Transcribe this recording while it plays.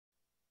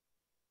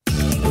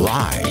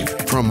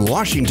Live from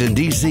Washington,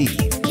 D.C.,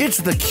 it's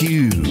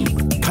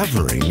theCUBE,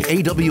 covering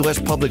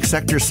AWS Public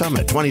Sector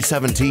Summit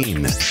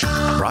 2017.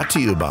 Brought to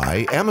you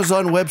by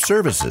Amazon Web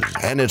Services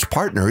and its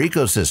partner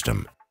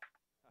ecosystem.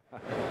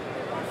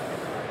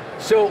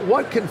 So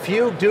what can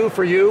Fugue do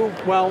for you?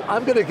 Well,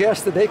 I'm going to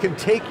guess that they can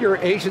take your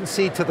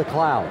agency to the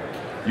cloud.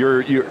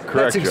 You're correct,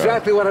 That's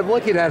exactly what I'm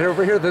looking at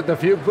over here, the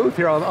Fugue booth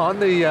here on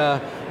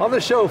the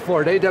show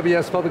floor at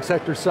AWS Public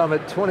Sector Summit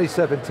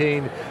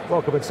 2017.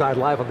 Welcome inside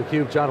live on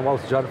theCUBE. John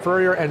Wells, John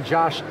Furrier, and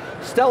Josh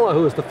Stella,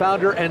 who is the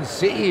founder and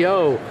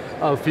CEO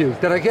of Fugue.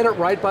 Did I get it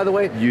right, by the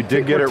way? You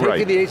did get it right.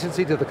 Taking the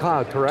agency to the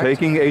cloud, correct?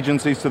 Taking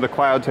agencies to the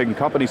cloud, taking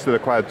companies to the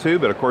cloud too,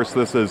 but of course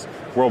this is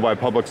worldwide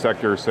public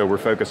sector, so we're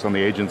focused on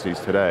the agencies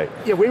today.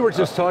 Yeah, we were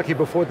just talking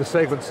before the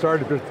segment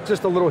started, but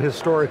just a little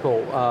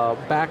historical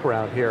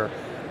background here.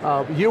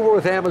 You were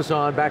with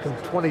Amazon back in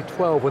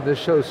 2012 when this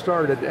show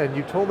started, and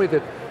you told me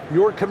that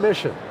your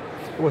commission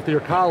with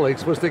your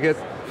colleagues was to get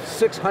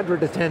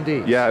 600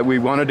 attendees. Yeah, we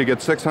wanted to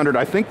get 600.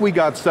 I think we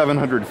got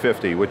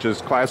 750, which is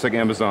classic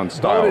Amazon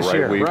style, bonus right?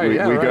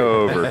 Year, we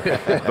go over.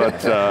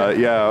 But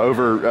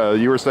yeah,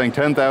 you were saying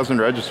 10,000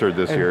 registered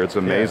this year. It's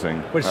amazing.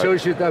 Yeah. Which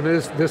shows you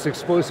this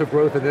explosive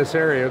growth in this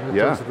area in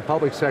terms of the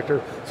public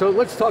sector. So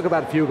let's talk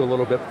about Fugue a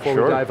little bit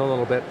before we dive in a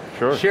little bit.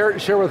 Sure.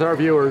 Share with our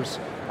viewers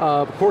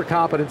core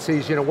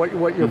competencies,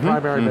 what your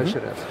primary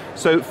mission is.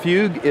 So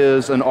Fugue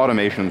is an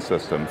automation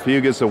system.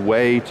 Fugue is a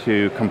way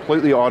to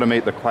completely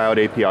automate the cloud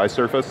API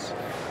surface.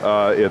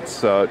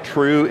 It's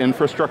true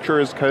infrastructure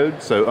as code,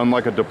 so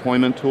unlike a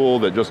deployment tool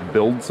that just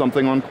builds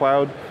something on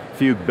cloud,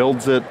 Fugue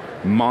builds it,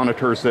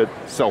 monitors it,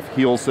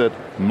 self-heals it,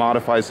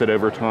 modifies it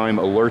over time,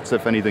 alerts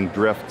if anything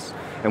drifts,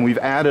 and we've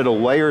added a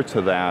layer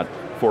to that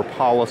for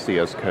policy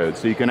as code,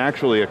 so you can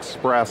actually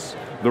express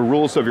the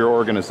rules of your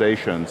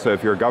organization. So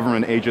if you're a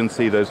government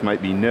agency, those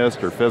might be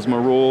NIST or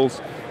FSMA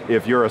rules.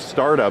 If you're a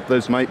startup,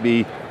 those might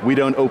be, we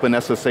don't open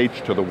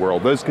SSH to the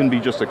world. Those can be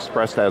just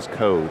expressed as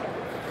code.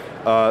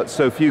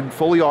 So Fugue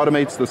fully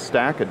automates the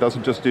stack, it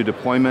doesn't just do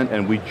deployment,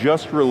 and we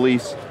just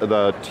released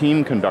the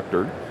team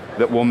conductor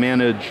that will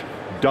manage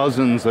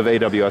dozens of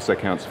AWS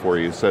accounts for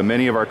you. So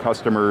many of our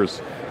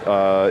customers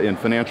in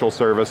financial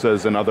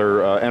services and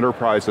other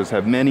enterprises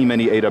have many,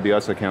 many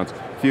AWS accounts.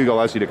 Fugue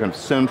allows you to kind of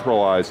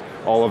centralize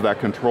all of that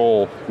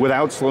control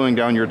without slowing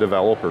down your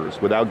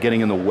developers, without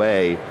getting in the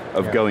way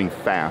of going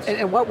fast.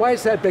 And why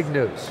is that big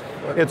news?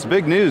 It's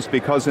big news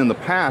because in the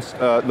past,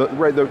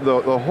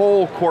 the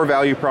whole core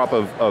value prop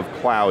of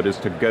cloud is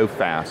to go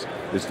fast,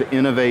 is to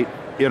innovate,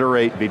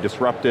 iterate, be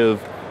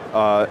disruptive,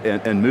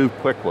 and move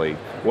quickly.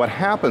 What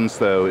happens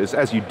though is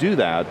as you do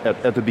that,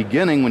 at the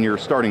beginning when you're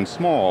starting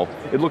small,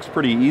 it looks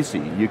pretty easy,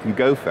 you can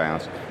go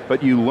fast,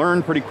 but you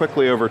learn pretty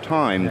quickly over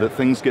time that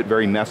things get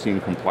very messy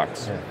and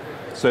complex.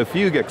 So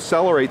Fugue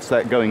accelerates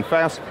that going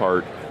fast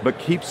part, but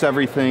keeps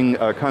everything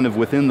kind of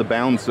within the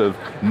bounds of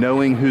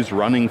knowing who's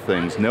running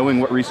things,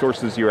 knowing what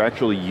resources you're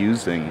actually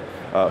using,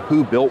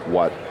 who built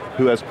what,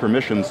 who has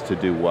permissions to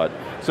do what.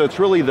 So it's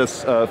really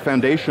this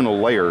foundational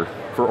layer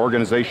for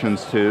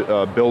organizations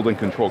to build and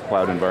control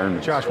cloud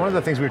environments. Josh, one of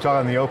the things we were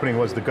talking in the opening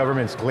was the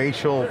government's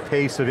glacial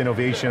pace of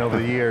innovation over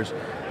the years,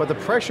 but the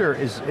pressure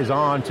is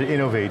on to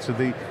innovate, so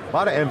a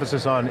lot of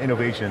emphasis on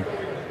innovation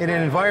in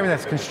an environment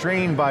that's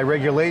constrained by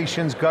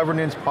regulations,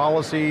 governance,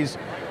 policies,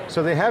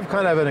 so they have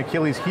kind of an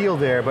Achilles heel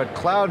there, but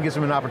cloud gives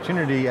them an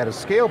opportunity at a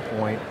scale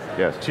point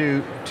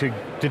to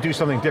do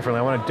something differently.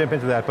 I want to jump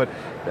into that, but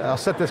I'll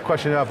set this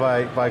question up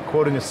by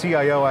quoting a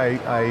CIO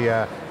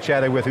I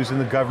chatted with who's in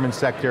the government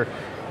sector.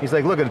 He's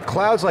like, look,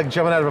 cloud's like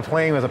jumping out of a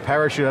plane with a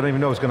parachute, I don't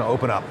even know it's going to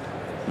open up.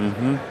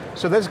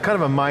 So that's kind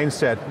of a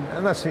mindset,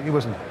 and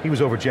he was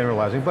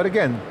overgeneralizing, but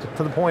again,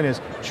 to the point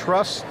is,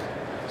 trust,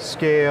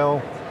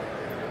 scale,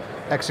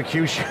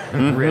 execution,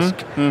 risk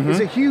is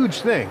a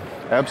huge thing.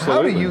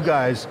 Absolutely. How do you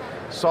guys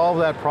solve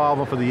that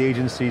problem for the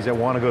agencies that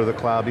want to go to the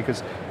cloud?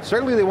 Because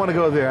certainly they want to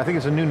go there. I think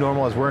it's a new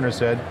normal, as Werner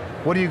said.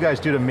 What do you guys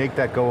do to make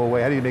that go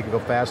away? How do you make it go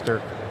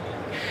faster?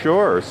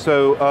 Sure,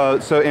 so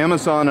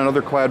Amazon and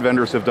other cloud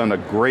vendors have done a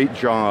great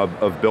job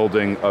of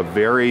building a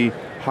very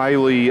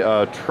highly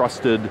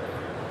trusted,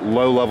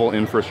 low-level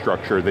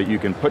infrastructure that you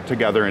can put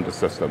together into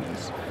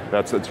systems.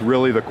 It's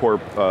really the core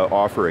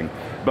offering.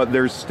 But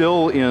there's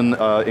still in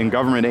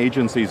government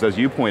agencies, as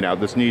you point out,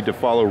 this need to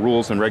follow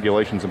rules and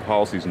regulations and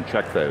policies and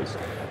check those.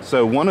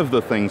 So one of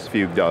the things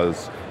Fugue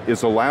does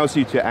is allows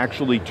you to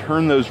actually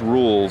turn those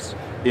rules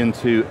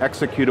into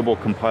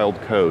executable compiled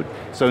code.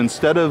 So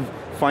instead of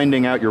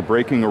finding out you're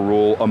breaking a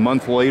rule a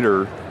month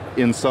later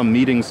in some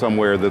meeting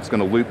somewhere that's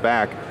going to loop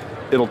back,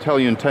 it'll tell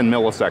you in 10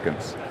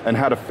 milliseconds and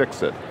how to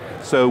fix it.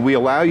 So we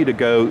allow you to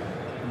go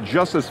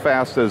just as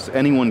fast as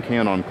anyone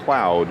can on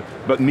cloud,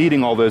 but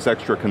meeting all those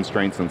extra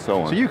constraints and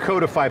so on. So you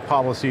codify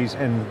policies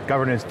and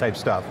governance type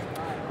stuff,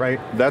 right?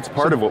 That's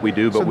part of what we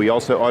do, but we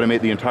also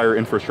automate the entire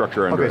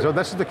infrastructure under it. So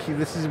this is the key,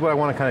 this is what I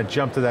want to kind of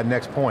jump to that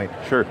next point.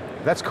 Sure.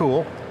 That's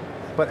cool,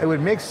 but it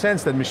would make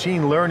sense that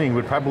machine learning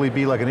would probably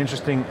be like an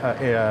interesting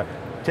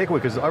takeaway,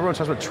 because everyone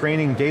talks about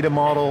training data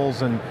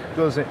models and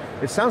those.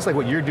 It sounds like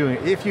what you're doing,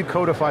 if you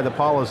codify the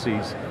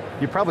policies,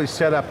 you're probably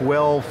set up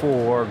well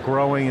for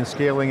growing and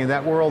scaling in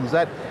that world. Is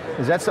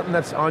that something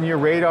that's on your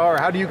radar?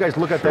 How do you guys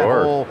look at that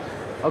whole,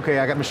 okay,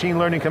 I got machine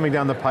learning coming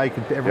down the pike,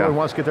 everyone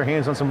wants to get their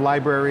hands on some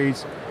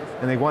libraries,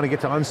 and they want to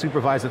get to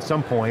unsupervised at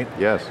some point.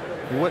 Yes.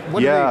 What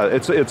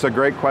it's a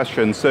great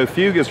question. So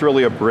Fugue is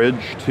really a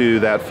bridge to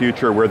that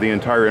future where the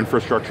entire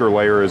infrastructure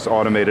layer is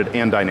automated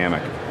and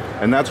dynamic.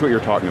 And that's what you're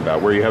talking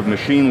about, where you have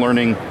machine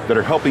learning that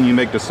are helping you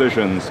make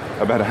decisions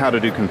about how to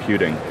do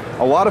computing.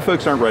 A lot of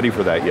folks aren't ready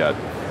for that yet.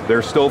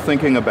 They're still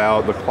thinking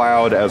about the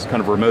cloud as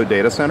kind of a remote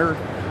data center.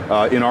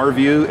 In our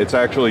view, it's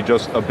actually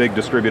just a big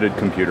distributed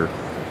computer.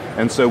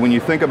 And so when you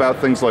think about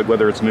things like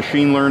whether it's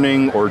machine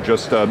learning or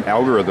just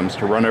algorithms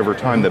to run over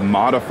time that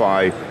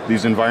modify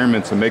these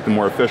environments and make them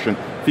more efficient,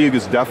 Fugue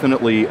is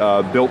definitely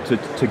built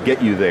to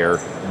get you there,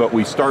 but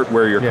we start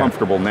where you're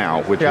comfortable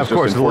now, which is just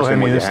enforcing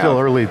what you have. There's still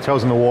early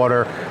toes in the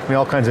water,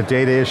 all kinds of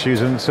data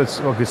issues, and so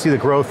we can see the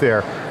growth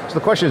there. So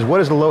the question is,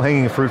 what is the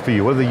low-hanging fruit for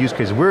you? What are the use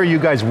cases? Where are you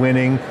guys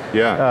winning?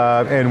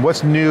 Yeah. And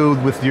what's new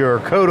with your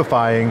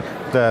codifying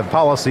the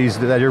policies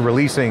that you're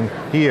releasing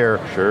here?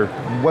 Sure.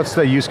 What's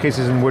the use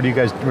cases and what are you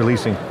guys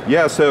releasing?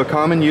 Yeah, so a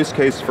common use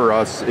case for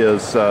us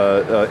is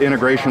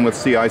integration with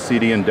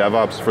CI/CD and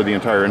DevOps for the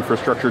entire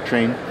infrastructure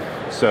chain.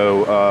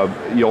 So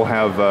you'll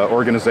have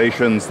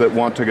organizations that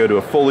want to go to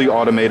a fully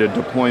automated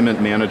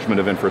deployment management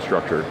of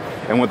infrastructure.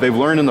 And what they've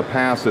learned in the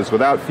past is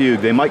without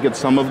Fugue, they might get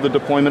some of the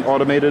deployment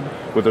automated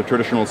with a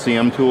traditional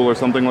CM tool or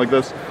something like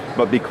this,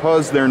 but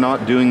because they're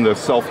not doing the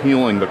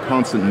self-healing, the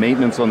constant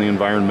maintenance on the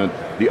environment,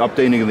 the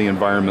updating of the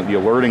environment, the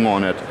alerting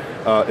on it,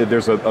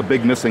 there's a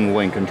big missing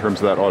link in terms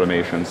of that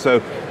automation.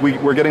 So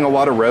we're getting a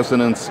lot of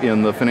resonance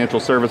in the financial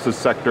services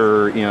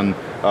sector, in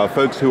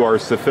folks who are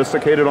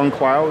sophisticated on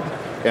cloud,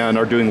 and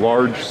are doing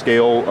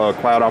large-scale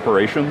cloud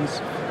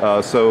operations.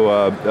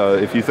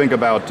 If you think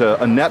about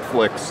a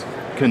Netflix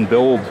can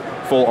build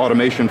full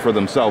automation for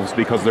themselves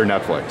because they're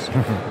Netflix,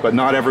 but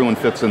not everyone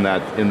fits in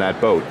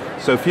that boat.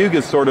 So Fugue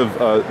is sort of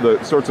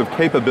the sorts of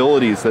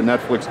capabilities that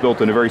Netflix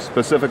built in a very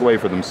specific way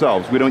for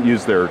themselves. We don't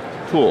use their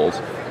tools.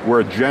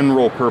 We're a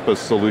general purpose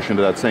solution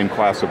to that same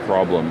class of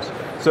problems.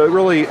 So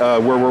really,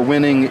 where we're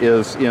winning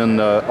is in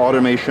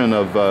automation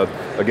of,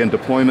 again,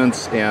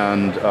 deployments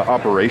and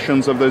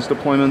operations of those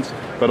deployments,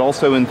 but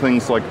also in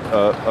things like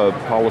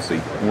policy.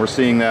 And we're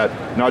seeing that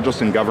not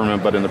just in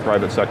government, but in the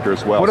private sector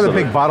as well. What are the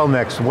big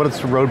bottlenecks? What are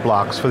the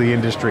roadblocks for the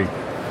industry?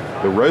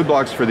 The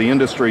roadblocks for the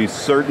industry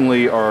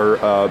certainly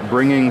are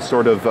bringing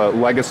sort of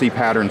legacy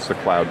patterns to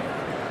cloud.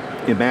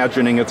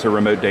 Imagining it's a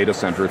remote data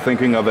center,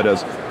 thinking of it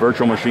as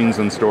virtual machines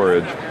and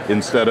storage,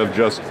 instead of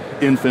just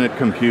infinite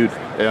compute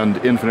and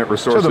infinite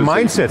resources. So the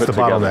mindset's the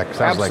bottleneck,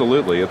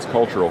 Absolutely, it's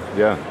cultural,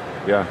 yeah.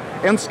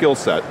 And skill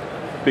set,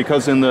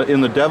 because in the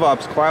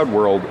DevOps cloud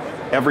world,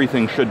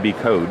 everything should be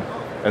code,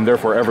 and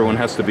therefore everyone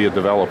has to be a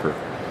developer.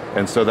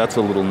 And so that's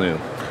a little new.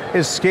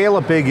 Is scale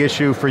a big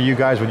issue for you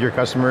guys with your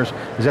customers?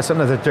 Is that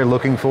something that they're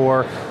looking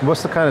for?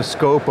 What's the kind of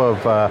scope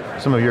of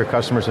some of your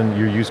customers and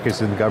your use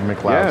cases in the government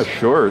clouds? Yeah,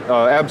 sure,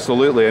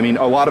 absolutely. I mean,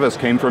 a lot of us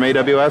came from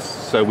AWS,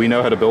 so we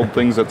know how to build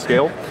things at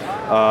scale.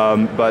 A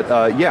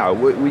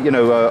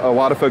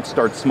lot of folks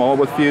start small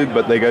with Fugue,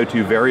 but they go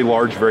to very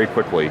large very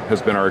quickly,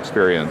 has been our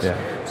experience. Yeah.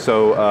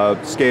 So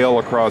scale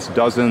across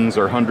dozens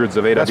or hundreds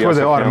of AWS That's where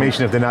the accounts.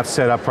 automation, if they're not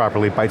set up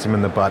properly, bites them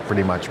in the butt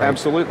pretty much, right?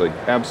 Absolutely,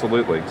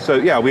 absolutely. So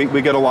yeah,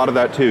 we get a lot of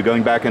that too,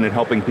 going back in and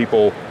helping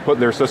people put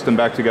their system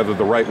back together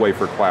the right way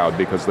for cloud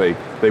because they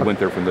went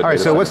there from the data All right,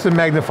 so center. what's the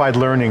magnified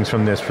learnings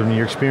from this, from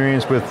your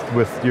experience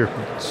with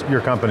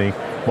your company?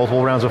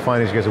 Multiple rounds of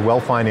finance, you guys are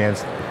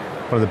well-financed,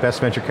 one of the best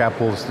venture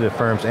capital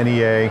firms,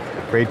 NEA,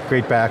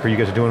 great backer, you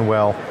guys are doing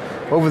well.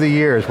 Over the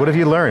years, what have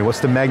you learned?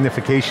 What's the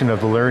magnification of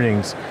the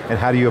learnings and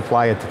how do you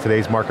apply it to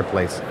today's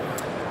marketplace?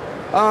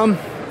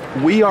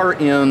 We are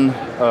in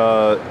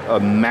a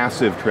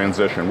massive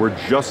transition. We're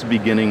just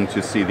beginning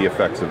to see the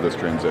effects of this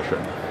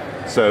transition.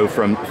 So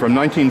from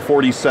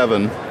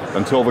 1947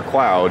 until the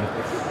cloud,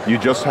 you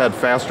just had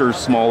faster,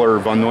 smaller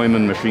von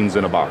Neumann machines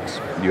in a box.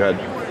 You had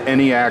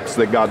ENIACs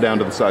that got down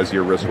to the size of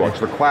your wristwatch.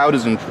 The cloud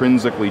is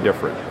intrinsically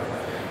different.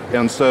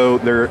 And so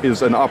there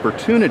is an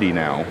opportunity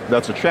now,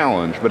 that's a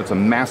challenge, but it's a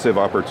massive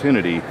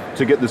opportunity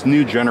to get this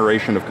new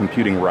generation of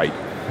computing right.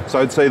 So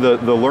I'd say the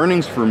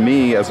learnings for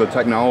me as a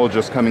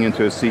technologist coming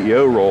into a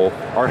CEO role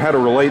are how to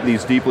relate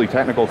these deeply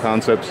technical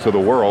concepts to the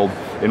world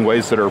in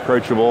ways that are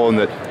approachable and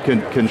that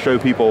can show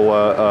people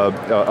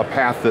a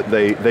path that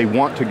they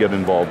want to get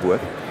involved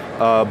with.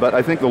 But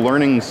I think the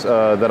learnings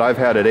that I've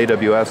had at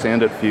AWS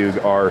and at Fugue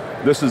are,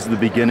 this is the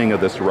beginning of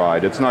this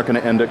ride. It's not going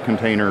to end at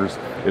containers,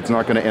 it's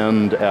not going to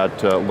end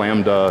at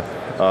Lambda,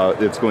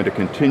 it's going to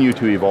continue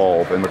to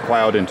evolve, and the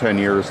cloud in 10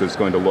 years is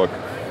going to look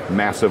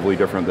massively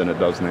different than it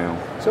does now.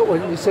 So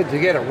when you said to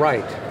get it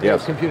right,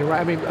 yes. Computing right,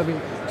 I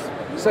mean,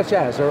 such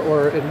as,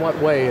 or in what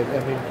way?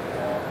 I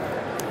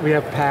mean, we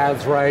have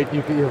paths, right?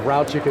 You have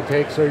routes you can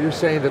take, so you're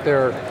saying that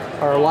there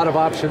are a lot of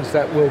options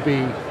that will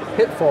be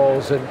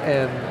pitfalls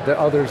and the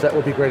others that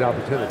will be great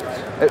opportunities.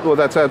 Well,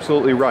 that's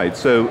absolutely right.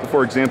 So,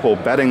 for example,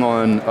 betting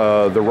on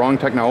the wrong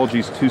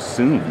technologies too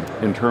soon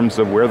in terms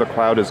of where the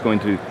cloud is going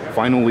to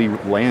finally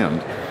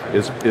land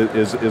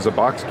is a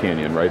box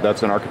canyon, right?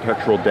 That's an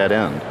architectural dead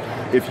end.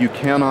 If you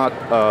cannot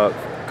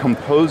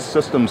compose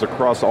systems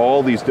across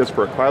all these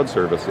disparate cloud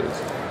services,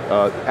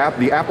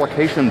 the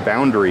application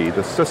boundary,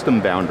 the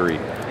system boundary,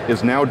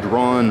 is now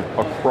drawn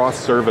across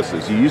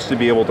services. You used to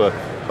be able to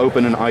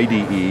open an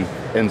IDE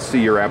and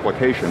see your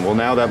application. Well,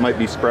 now that might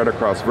be spread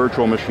across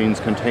virtual machines,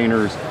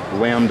 containers,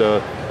 Lambda,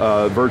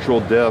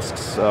 virtual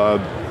disks,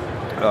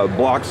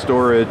 block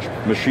storage,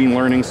 machine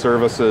learning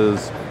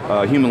services,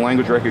 human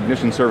language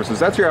recognition services.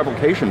 That's your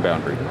application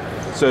boundary.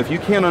 So if you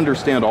can't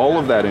understand all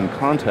of that in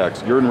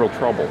context, you're in real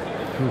trouble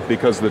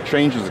because the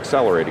change is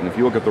accelerating. If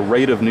you look at the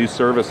rate of new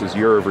services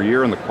year over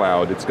year in the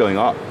cloud, it's going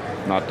up,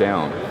 not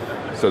down.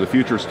 So the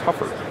future's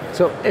tougher.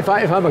 So if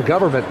I'm a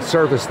government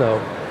service though,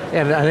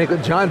 and I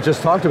think John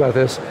just talked about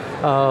this,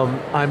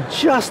 I'm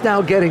just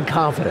now getting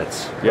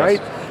confidence, yes.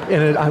 right?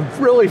 And I'm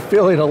really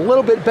feeling a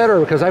little bit better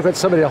because I've got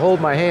somebody to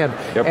hold my hand,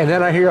 yep. and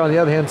then I hear on the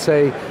other hand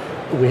say,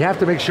 we have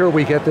to make sure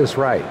we get this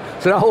right.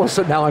 So now all of a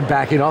sudden now I'm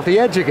backing off the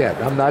edge again.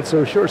 I'm not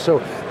so sure. So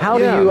how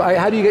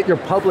do you get your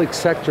public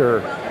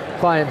sector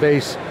client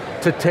base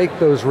to take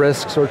those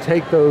risks or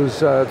take those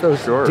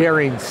sure.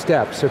 daring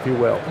steps, if you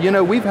will? You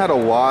know, we've had a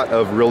lot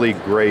of really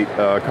great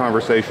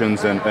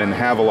conversations and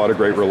have a lot of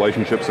great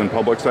relationships in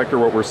public sector.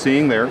 What we're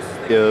seeing there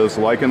is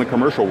like in the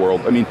commercial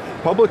world. I mean,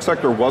 public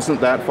sector wasn't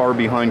that far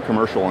behind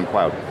commercial and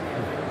cloud.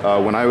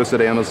 When I was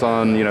at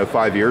Amazon,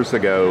 5 years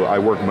ago, I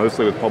worked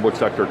mostly with public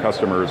sector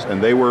customers,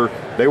 and they were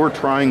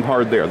trying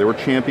hard there. They were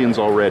champions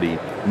already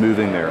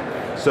moving there.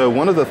 So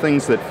one of the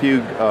things that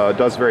Fugue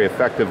does very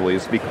effectively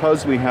is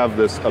because we have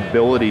this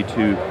ability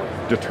to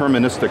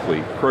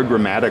deterministically,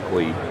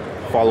 programmatically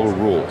follow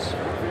rules.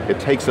 It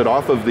takes it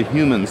off of the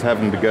humans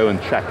having to go and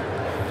check.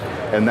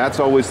 And that's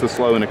always the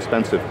slow and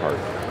expensive part.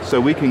 So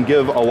we can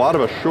give a lot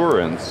of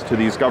assurance to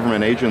these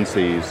government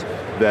agencies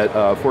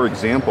that, for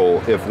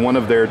example, if one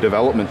of their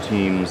development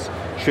teams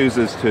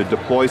chooses to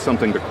deploy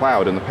something to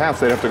cloud, in the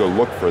past they'd have to go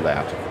look for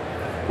that.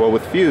 Well,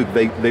 with Fugue,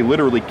 they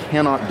literally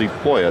cannot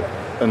deploy it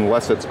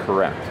unless it's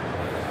correct.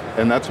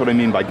 And that's what I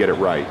mean by get it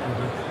right,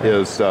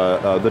 is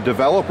the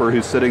developer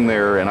who's sitting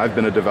there, and I've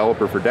been a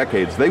developer for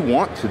decades, they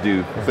want to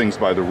do things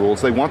by the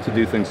rules, they want to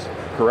do things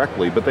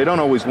correctly, but they don't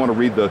always want to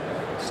read the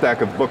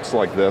stack of books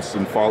like this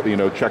and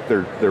follow, check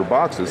their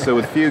boxes. So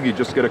with Fugue, you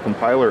just get a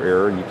compiler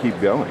error and you keep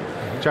going.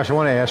 Josh, I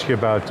want to ask you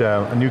about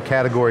a new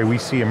category we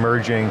see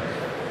emerging.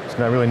 It's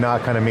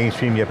not kind of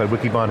mainstream yet, but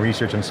Wikibon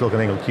research and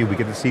SiliconANGLE CUBE, we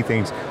get to see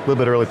things a little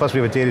bit early. Plus we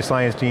have a data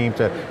science team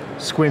to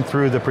squint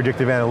through the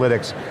predictive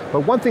analytics.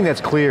 But one thing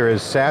that's clear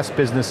is SaaS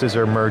businesses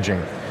are emerging.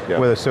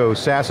 Yeah. So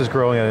SaaS is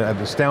growing at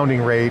an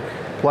astounding rate.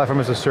 Platform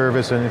as a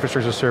service and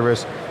infrastructure as a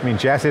service. I mean,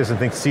 Jassy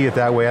doesn't see it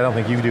that way. I don't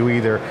think you do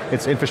either.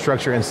 It's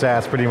infrastructure and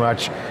SaaS pretty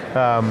much.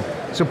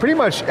 So pretty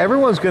much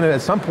everyone's going to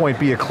at some point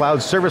be a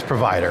cloud service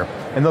provider,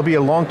 and there'll be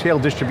a long tail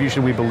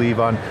distribution we believe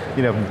on,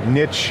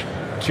 niche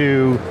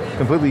to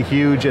completely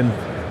huge, and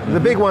the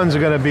big ones are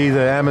going to be the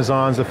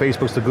Amazons, the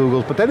Facebooks, the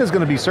Googles, but then there's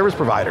going to be service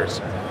providers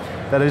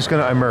that are just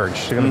going to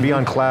emerge. They're going to be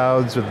on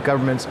clouds with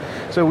governments.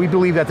 So we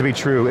believe that to be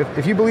true.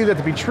 If you believe that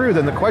to be true,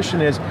 then the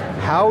question is,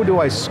 how do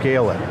I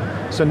scale it?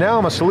 So now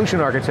I'm a solution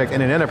architect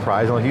in an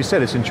enterprise, and like you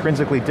said, it's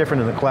intrinsically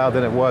different in the cloud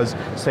than it was,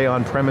 say,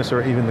 on-premise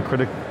or even the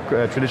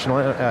traditional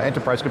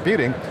enterprise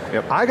computing.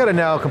 Yep. I got to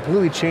now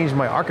completely change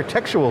my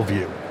architectural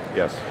view.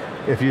 Yes.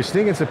 If you're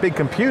thinking it's a big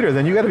computer,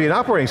 then you got to be an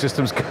operating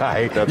systems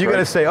guy. That's you got to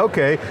right. say,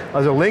 okay,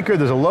 there's a linker,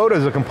 there's a loader,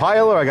 there's a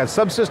compiler, I got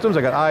subsystems,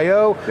 I got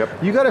I/O.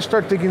 Yep. You got to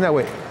start thinking that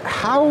way.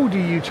 How do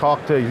you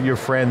talk to your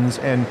friends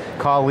and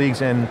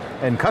colleagues and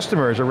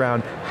customers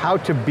around how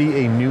to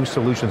be a new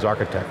solutions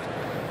architect?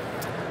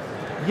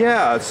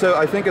 Yeah, so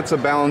I think it's a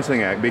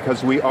balancing act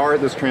because we are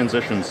at this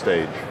transition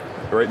stage,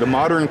 right? The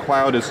modern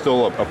cloud is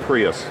still a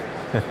Prius.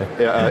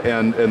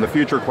 and the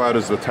future cloud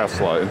is the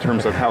Tesla in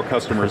terms of how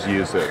customers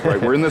use it,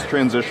 right? We're in this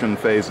transition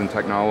phase in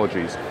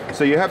technologies.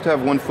 So you have to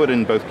have one foot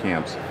in both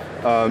camps.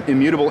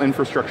 Immutable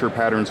infrastructure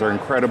patterns are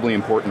incredibly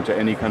important to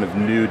any kind of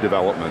new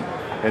development.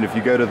 And if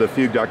you go to the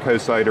Fugue.co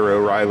site or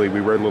O'Reilly,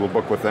 we wrote a little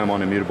book with them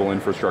on immutable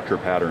infrastructure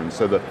patterns.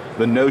 So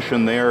the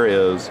notion there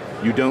is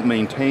you don't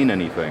maintain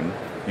anything,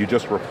 you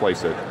just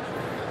replace it.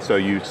 So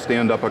you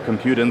stand up a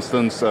compute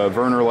instance.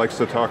 Werner likes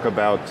to talk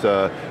about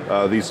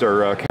these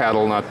are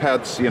cattle, not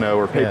pets,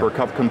 or paper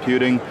cup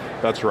computing.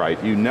 That's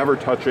right, you never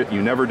touch it,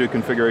 you never do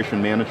configuration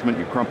management,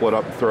 you crumple it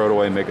up, throw it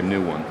away, make a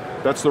new one.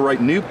 That's the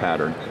right new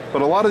pattern.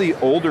 But a lot of the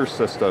older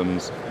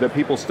systems that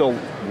people still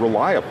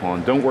rely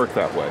upon don't work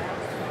that way.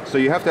 So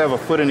you have to have a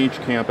foot in each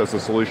camp as a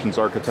solutions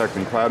architect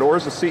in cloud, or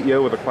as a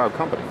CEO with a cloud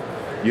company.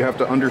 You have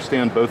to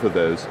understand both of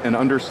those and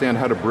understand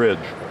how to bridge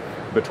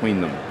between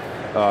them.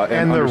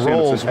 And their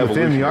roles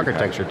within the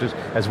architecture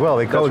as well.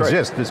 They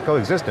coexist, this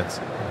coexistence.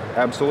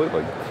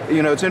 Absolutely.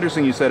 It's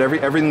interesting you said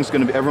everyone's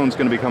going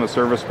to become a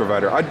service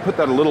provider. I'd put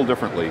that a little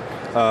differently.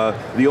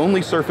 The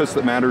only surface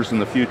that matters in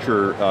the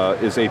future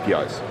is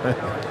APIs.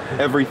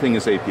 Everything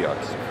is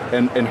APIs.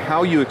 And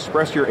how you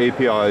express your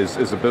APIs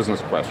is a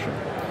business question.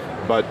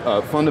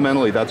 But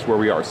fundamentally, that's where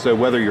we are. So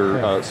whether you're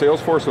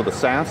Salesforce or the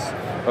SaaS,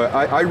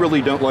 I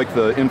really don't like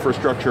the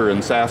infrastructure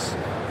and SaaS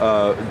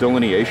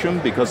delineation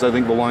because I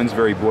think the line's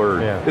very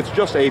blurred. Yeah. It's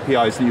just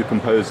APIs that you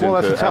compose into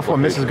Well, that's a tough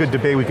one. This is a good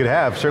debate we could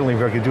have. Certainly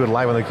we could do it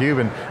live on theCUBE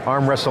and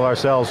arm wrestle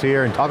ourselves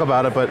here and talk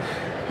about it, but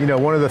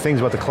one of the things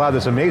about the cloud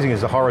that's amazing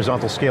is the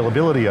horizontal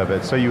scalability of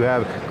it. So you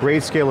have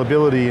great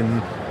scalability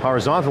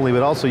horizontally,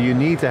 but also you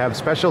need to have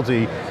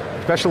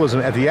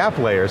specialism at the app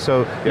layer.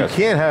 So you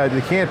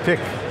can't pick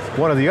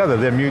one or the other.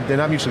 They're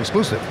not mutually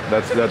exclusive.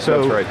 That's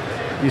right.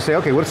 You say,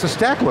 okay, what does the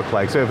stack look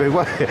like? So if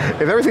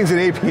everything's an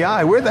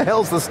API, where the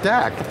hell's the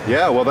stack?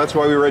 Yeah, well that's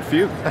why we write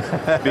Fugue.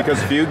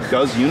 Because Fugue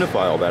does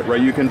unify all that,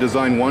 right? You can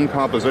design one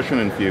composition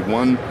in Fugue,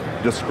 one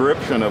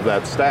description of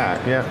that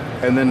stack,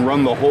 and then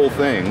run the whole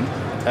thing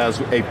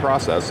as a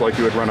process like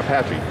you would run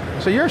Apache.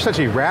 So you're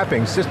essentially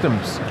wrapping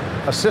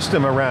a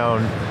system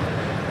around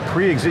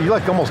you're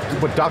like almost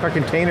what Docker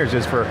containers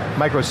is for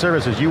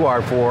microservices, you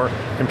are for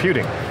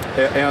computing.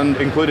 And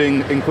including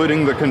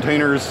the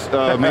containers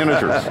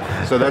managers.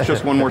 So that's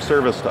just one more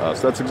service to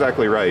us. That's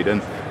exactly right.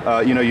 And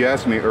you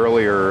asked me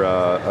earlier,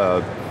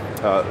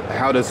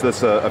 how does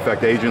this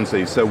affect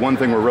agencies? So one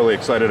thing we're really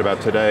excited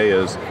about today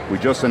is, we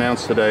just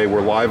announced today,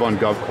 we're live on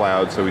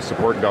GovCloud, so we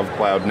support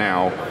GovCloud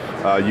now.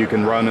 You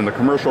can run in the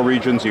commercial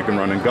regions, you can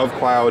run in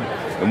GovCloud,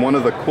 and one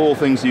of the cool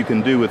things you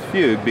can do with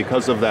Fugue,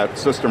 because of that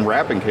system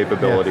wrapping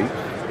capability,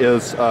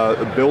 is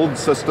build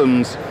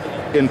systems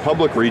in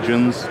public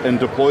regions and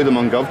deploy them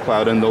on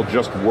GovCloud and they'll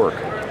just work,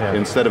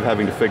 instead of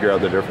having to figure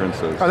out the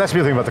differences. Oh, that's the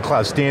other thing about the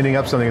cloud. Standing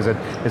up something is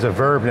a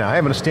verb now.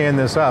 I'm going to stand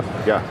this up.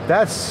 Yeah.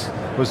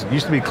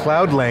 Used to be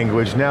cloud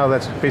language, now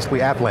that's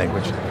basically app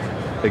language.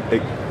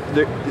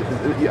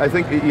 I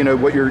think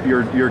what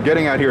you're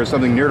getting at here is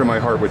something near to my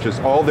heart, which is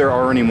all there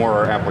are anymore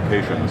are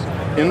applications.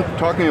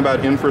 Talking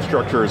about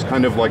infrastructure is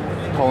kind of like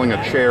calling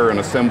a chair an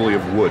assembly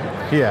of wood.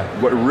 Yeah.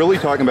 What we're really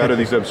talking about are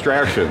these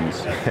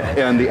abstractions,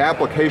 and the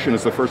application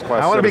is the first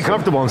class I want to be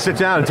comfortable and sit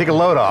down and take a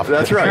load off.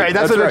 That's right.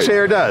 That's what a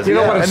chair does. You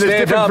don't want to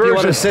stand up, you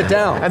want to sit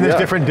down. And there's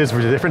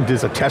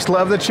there's a Tesla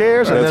of the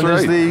chairs, and then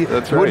there's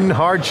the wooden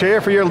hard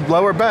chair for your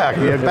lower back.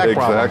 You have back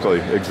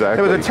problems.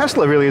 Exactly. But the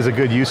Tesla really is a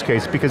good use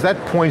case because that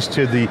points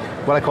to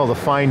what I call the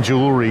fine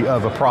jewelry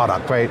of a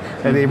product, right?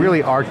 And they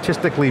really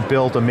artistically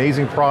built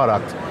amazing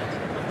product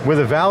where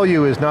the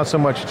value is not so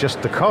much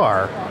just the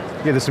car.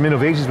 Yeah, there's some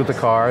innovations with the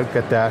car,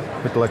 get that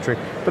with electric,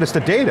 but it's the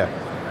data.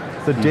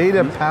 The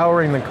data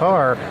powering the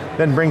car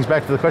then brings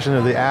back to the question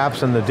of the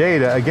apps and the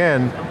data.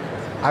 Again,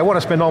 I want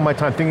to spend all my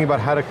time thinking about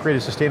how to create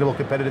a sustainable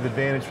competitive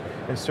advantage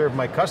and serve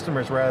my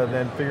customers rather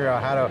than figure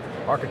out how to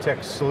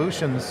architect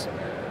solutions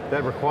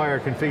that require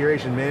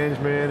configuration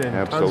management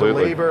and tons of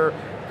labor,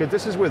 because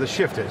this is where the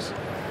shift is.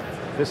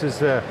 This is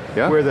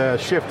where the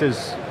shift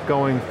is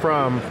going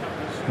from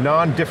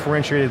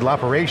non-differentiated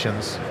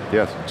operations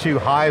to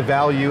high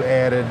value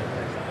added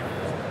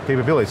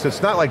capabilities. So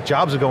it's not like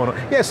jobs are going on.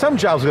 Yeah, some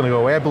jobs are going to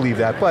go away, I believe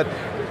that, but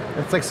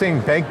it's like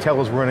saying bank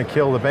tellers were going to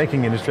kill the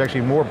banking industry.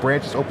 Actually, more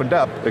branches opened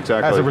up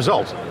as a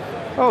result.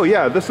 Oh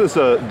yeah, this is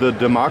the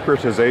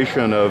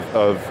democratization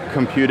of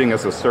computing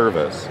as a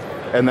service,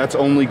 and that's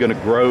only going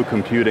to grow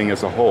computing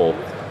as a whole.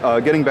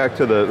 Getting back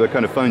to the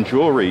kind of fun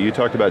jewelry, you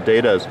talked about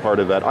data as part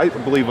of that. I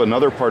believe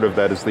another part of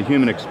that is the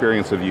human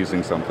experience of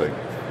using something.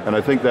 And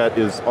I think that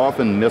is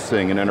often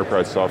missing in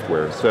enterprise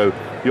software. So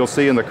you'll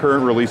see in the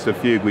current release of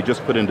Fugue, we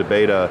just put into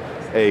beta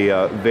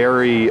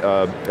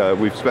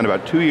we've spent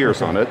about 2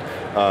 years on it,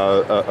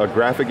 a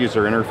graphic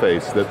user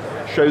interface that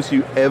shows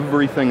you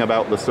everything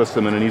about the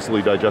system in an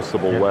easily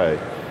digestible way.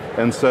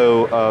 And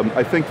so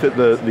I think that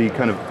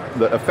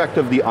the effect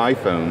of the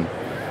iPhone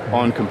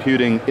on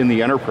computing in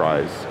the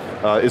enterprise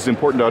is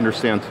important to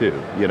understand too.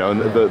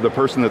 And the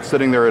person that's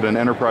sitting there at an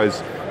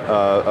enterprise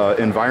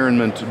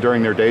environment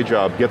during their day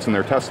job gets in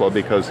their Tesla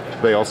because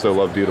they also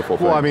love beautiful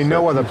things. Well, I mean,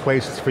 no other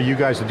place for you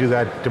guys to do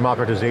that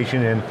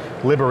democratization and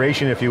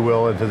liberation, if you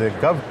will, into the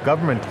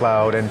government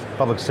cloud and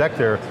public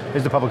sector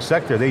is the public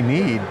sector. They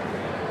need,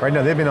 right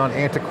now they've been on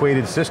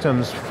antiquated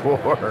systems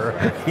for,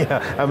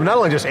 not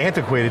only just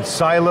antiquated,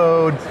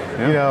 siloed,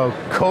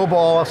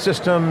 COBOL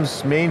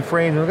systems,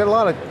 mainframes, we've got a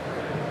lot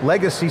of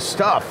legacy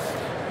stuff.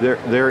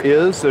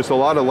 There's a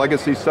lot of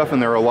legacy stuff, and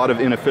there are a lot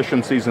of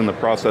inefficiencies in the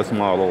process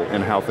model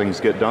and how things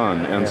get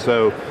done. And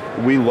so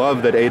we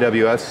love that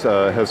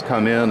AWS has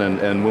come in,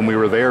 and when we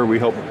were there, we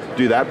helped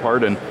do that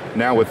part, and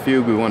now with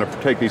Fugue, we want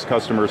to take these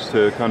customers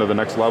to kind of the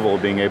next level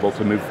of being able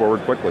to move forward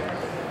quickly.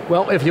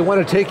 Well, if you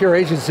want to take your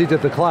agency to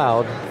the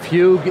cloud,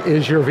 Fugue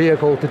is your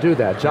vehicle to do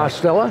that. Josh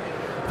Stella,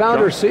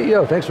 founder,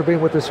 CEO, thanks for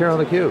being with us here on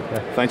theCUBE.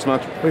 Thanks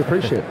much. We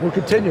appreciate it. We'll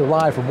continue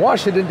live from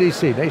Washington,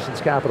 D.C., nation's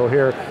capital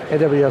here,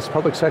 AWS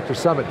Public Sector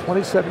Summit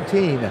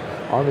 2017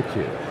 on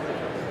theCUBE.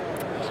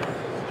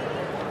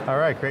 All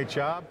right, great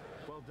job.